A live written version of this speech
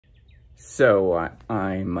So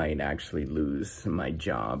I might actually lose my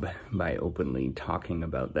job by openly talking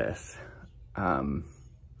about this. I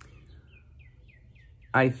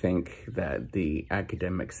think that the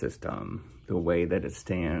academic system, the way that it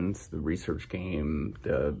stands, the research game,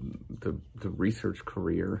 the research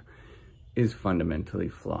career is fundamentally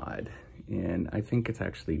flawed. And I think it's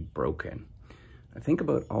actually broken. I think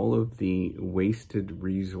about all of the wasted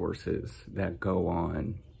resources that go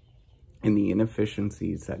on and the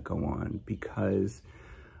inefficiencies that go on because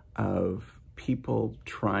of people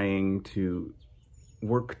trying to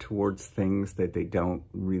work towards things that they don't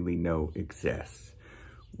really know exist.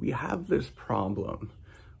 We have this problem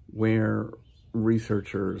where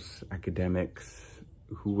researchers, academics,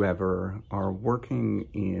 whoever are working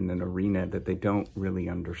in an arena that they don't really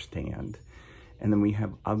understand. And then we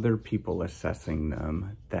have other people assessing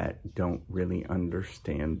them that don't really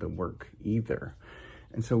understand the work either.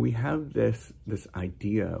 And so we have this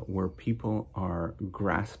idea where people are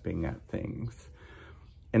grasping at things.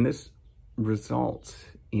 And this results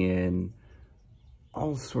in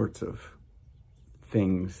all sorts of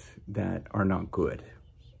things that are not good.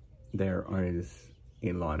 There is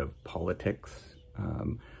a lot of politics.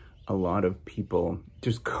 A lot of people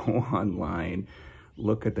just go online,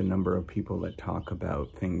 look at the number of people that talk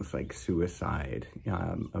about things like suicide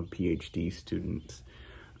of PhD students.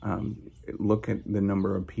 Look at the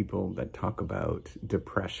number of people that talk about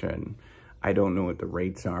depression. I don't know what the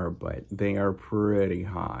rates are, but they are pretty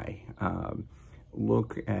high.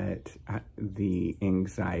 Look at the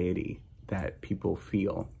anxiety that people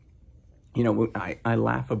feel. You know, I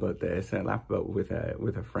laugh about this. I laugh about with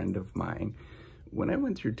a friend of mine. When I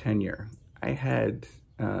went through tenure, I had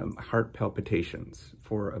heart palpitations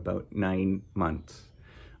for about 9 months.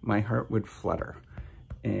 My heart would flutter.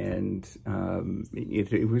 And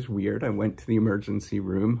it was weird. I went to the emergency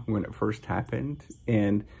room when it first happened,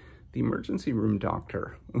 and the emergency room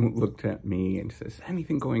doctor looked at me and says,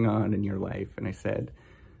 "Anything going on in your life?" And I said,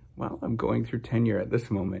 "Well, I'm going through tenure at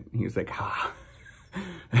this moment." And he was like, "Ha,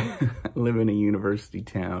 I live in a university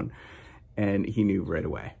town." And he knew right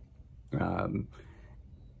away.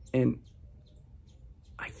 And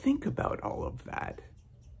I think about all of that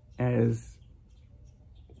as,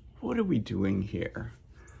 what are we doing here?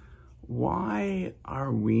 Why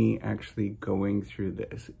are we actually going through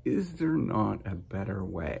this? Is there not a better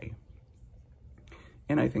way?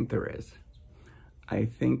 And I think there is. I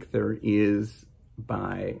think there is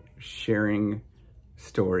by sharing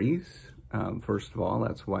stories. First of all,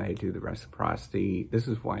 that's why I do the reciprocity. This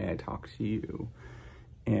is why I talk to you.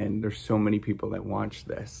 And there's so many people that watch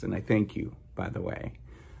this, and I thank you, by the way.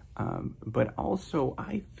 But also,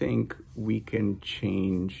 I think we can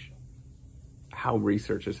change how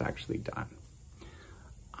research is actually done.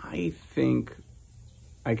 I think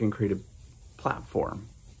I can create a platform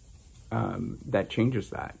that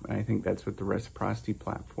changes that. I think that's what the Reciprocity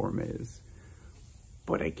Platform is.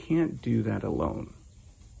 But I can't do that alone.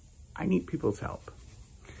 I need people's help.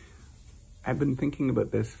 I've been thinking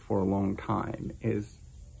about this for a long time, is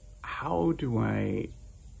how do I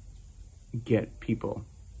get people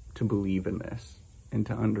to believe in this and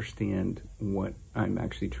to understand what I'm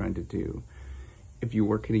actually trying to do? If you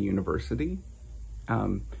work at a university,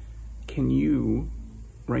 can you,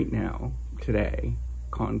 right now, today,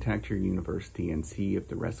 contact your university and see if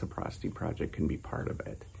the Reciprocity Project can be part of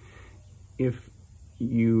it? If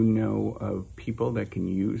you know of people that can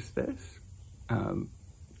use this,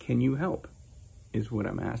 can you help, is what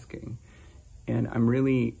I'm asking. And I'm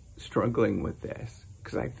really struggling with this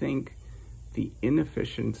because I think the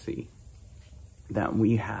inefficiency that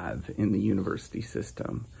we have in the university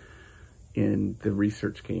system, in the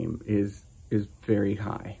research game, is very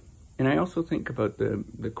high. And I also think about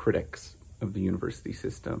the critics of the university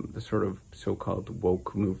system, the sort of so-called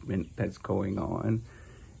woke movement that's going on.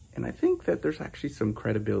 And I think that there's actually some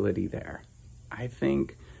credibility there. I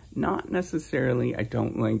think not necessarily, I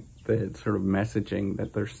don't like the sort of messaging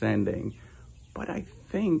that they're sending, but I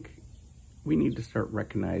think we need to start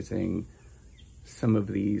recognizing some of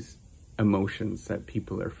these emotions that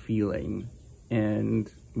people are feeling, and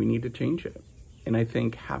we need to change it. And I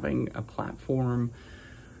think having a platform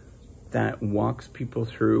that walks people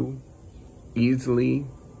through easily,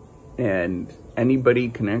 and anybody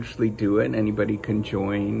can actually do it, anybody can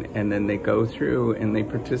join, and then they go through and they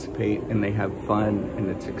participate and they have fun and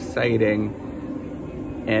it's exciting,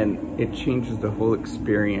 and it changes the whole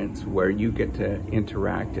experience where you get to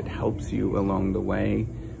interact. It helps you along the way.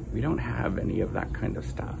 We don't have any of that kind of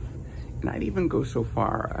stuff. And I'd even go so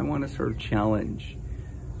far, I want to sort of challenge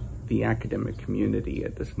the academic community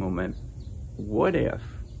at this moment. What if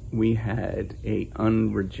we had a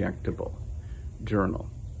unrejectable journal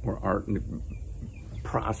or art and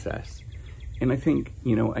process. And I think,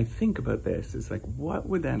 I think about this, it's like, what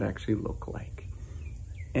would that actually look like?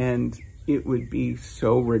 And it would be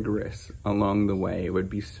so rigorous along the way, it would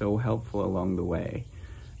be so helpful along the way,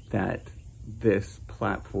 that this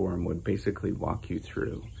platform would basically walk you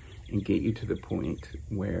through and get you to the point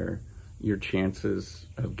where your chances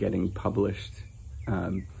of getting published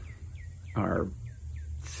are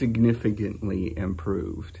significantly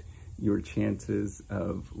improved. Your chances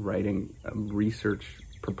of writing a research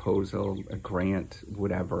proposal, a grant,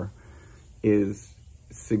 whatever, is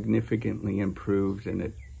significantly improved,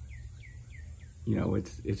 and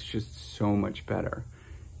it's just so much better.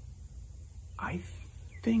 I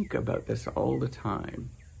think about this all the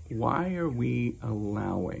time. Why are we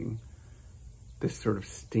allowing this sort of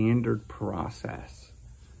standard process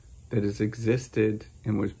that has existed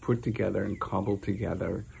and was put together and cobbled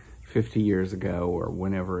together 50 years ago or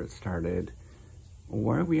whenever it started?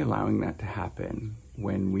 Why are we allowing that to happen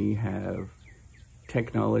when we have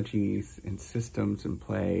technologies and systems in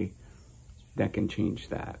play that can change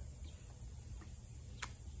that?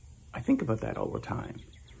 I think about that all the time.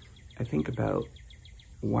 I think about,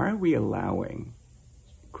 why are we allowing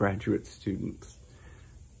graduate students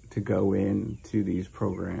to go into these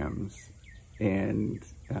programs and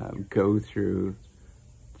go through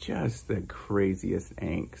just the craziest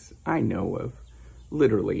angst? I know of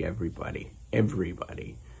literally everybody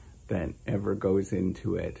that ever goes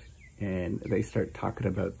into it, and they start talking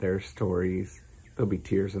about their stories. There'll be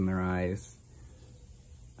tears in their eyes.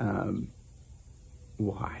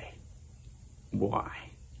 Why?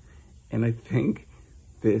 And I think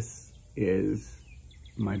this is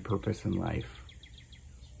my purpose in life,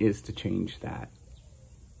 is to change that,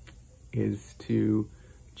 is to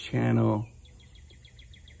channel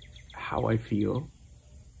how I feel,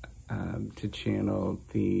 to channel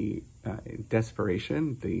the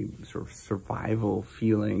desperation, the sort of survival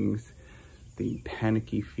feelings, the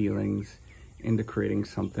panicky feelings, into creating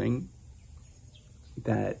something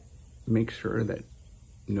that makes sure that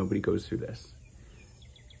nobody goes through this.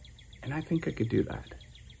 And I think I could do that.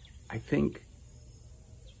 I think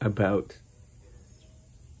about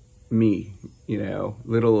me,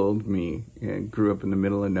 little old me, grew up in the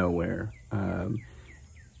middle of nowhere,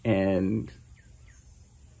 and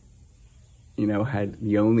had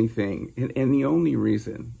the only thing, and the only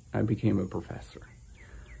reason I became a professor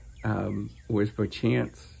was by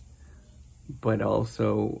chance, but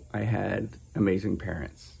also I had amazing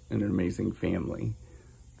parents and an amazing family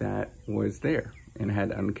that was there and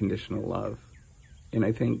had unconditional love. And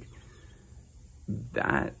I think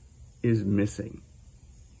that is missing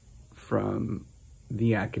from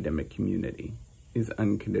the academic community, is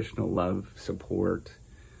unconditional love, support,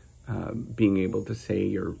 being able to say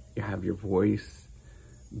you have your voice,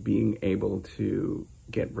 being able to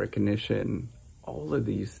get recognition. All of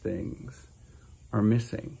these things are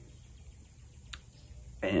missing.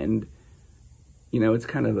 And, it's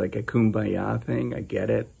kind of like a kumbaya thing. I get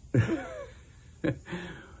it.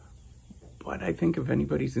 But I think if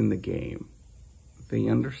anybody's in the game, they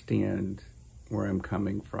understand where I'm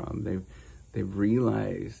coming from. They've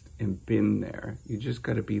realized and been there. You just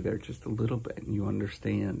got to be there just a little bit, and you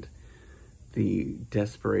understand the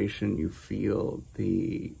desperation you feel,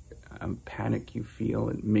 the panic you feel,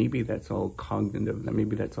 and maybe that's all cognitive,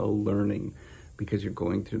 maybe that's all learning because you're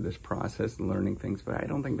going through this process and learning things, but I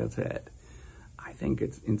don't think that's it. I think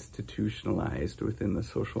it's institutionalized within the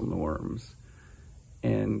social norms.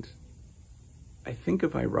 And I think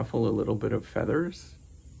if I ruffle a little bit of feathers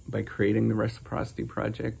by creating the Reciprocity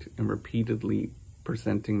Project and repeatedly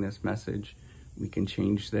presenting this message, we can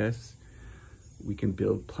change this. We can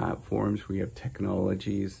build platforms. We have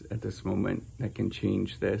technologies at this moment that can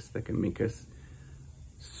change this, that can make us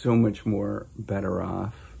so much more better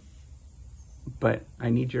off. But I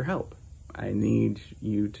need your help. I need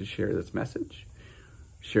you to share this message,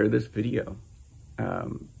 share this video,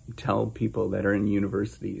 tell people that are in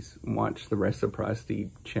universities, watch the Reciprocity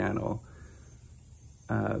channel.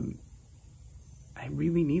 I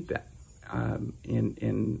really need that.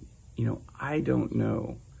 And I don't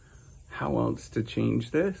know how else to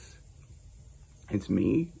change this. It's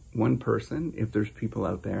me, one person. If there's people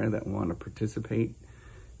out there that want to participate,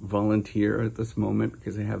 volunteer at this moment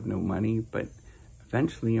because they have no money, but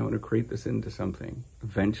eventually I want to create this into something.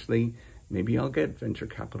 Eventually, maybe I'll get venture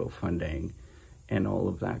capital funding and all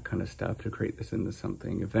of that kind of stuff to create this into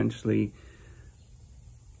something. Eventually,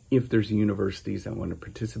 if there's universities that want to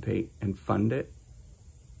participate and fund it,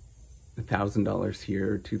 $1,000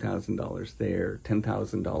 here, $2,000 there,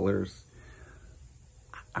 $10,000,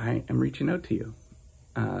 I am reaching out to you.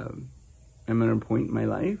 I'm at a point in my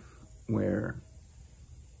life where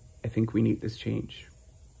think we need this change.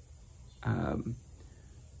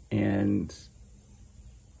 And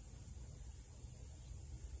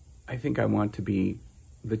I think I want to be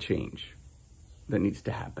the change that needs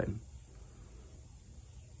to happen.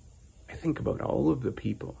 I think about all of the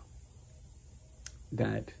people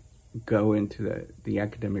that go into the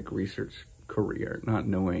academic research career not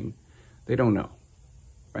knowing, they don't know,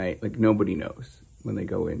 right? Like nobody knows when they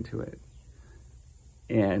go into it.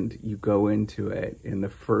 And you go into it in the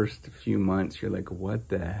first few months, you're like, what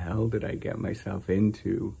the hell did I get myself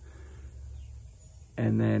into?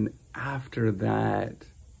 And then after that,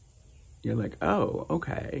 you're like, oh,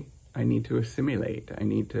 okay, I need to assimilate. I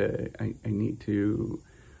need to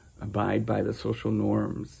abide by the social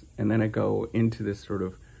norms. And then I go into this sort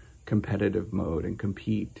of competitive mode and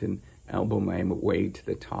compete and elbow my way to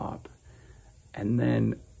the top. And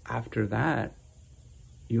then after that,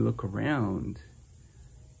 you look around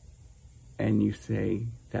and you say,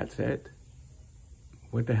 that's it?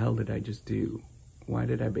 What the hell did I just do? Why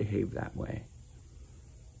did I behave that way?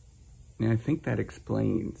 And I think that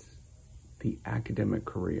explains the academic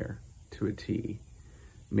career to a T.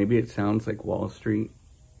 Maybe it sounds like Wall Street.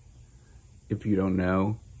 If you don't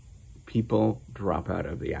know, people drop out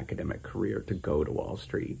of the academic career to go to Wall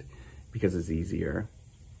Street because it's easier.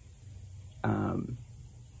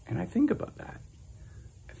 And I think about that.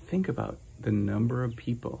 I think about the number of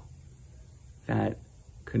people that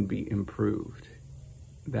could be improved,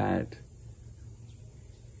 that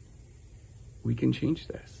we can change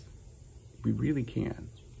this. We really can.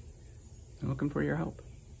 I'm looking for your help.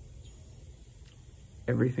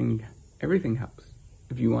 Everything helps.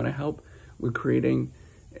 If you want to help with creating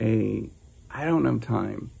I don't have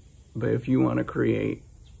time, but if you want to create,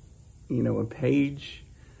 a page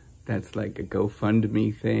that's like a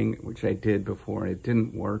GoFundMe thing, which I did before and it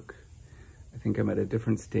didn't work. I think I'm at a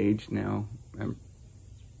different stage now. If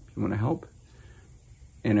you want to help,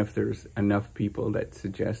 and if there's enough people that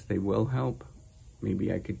suggest they will help,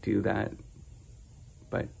 maybe I could do that.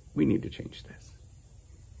 But we need to change this.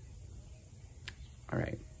 All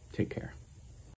right, take care.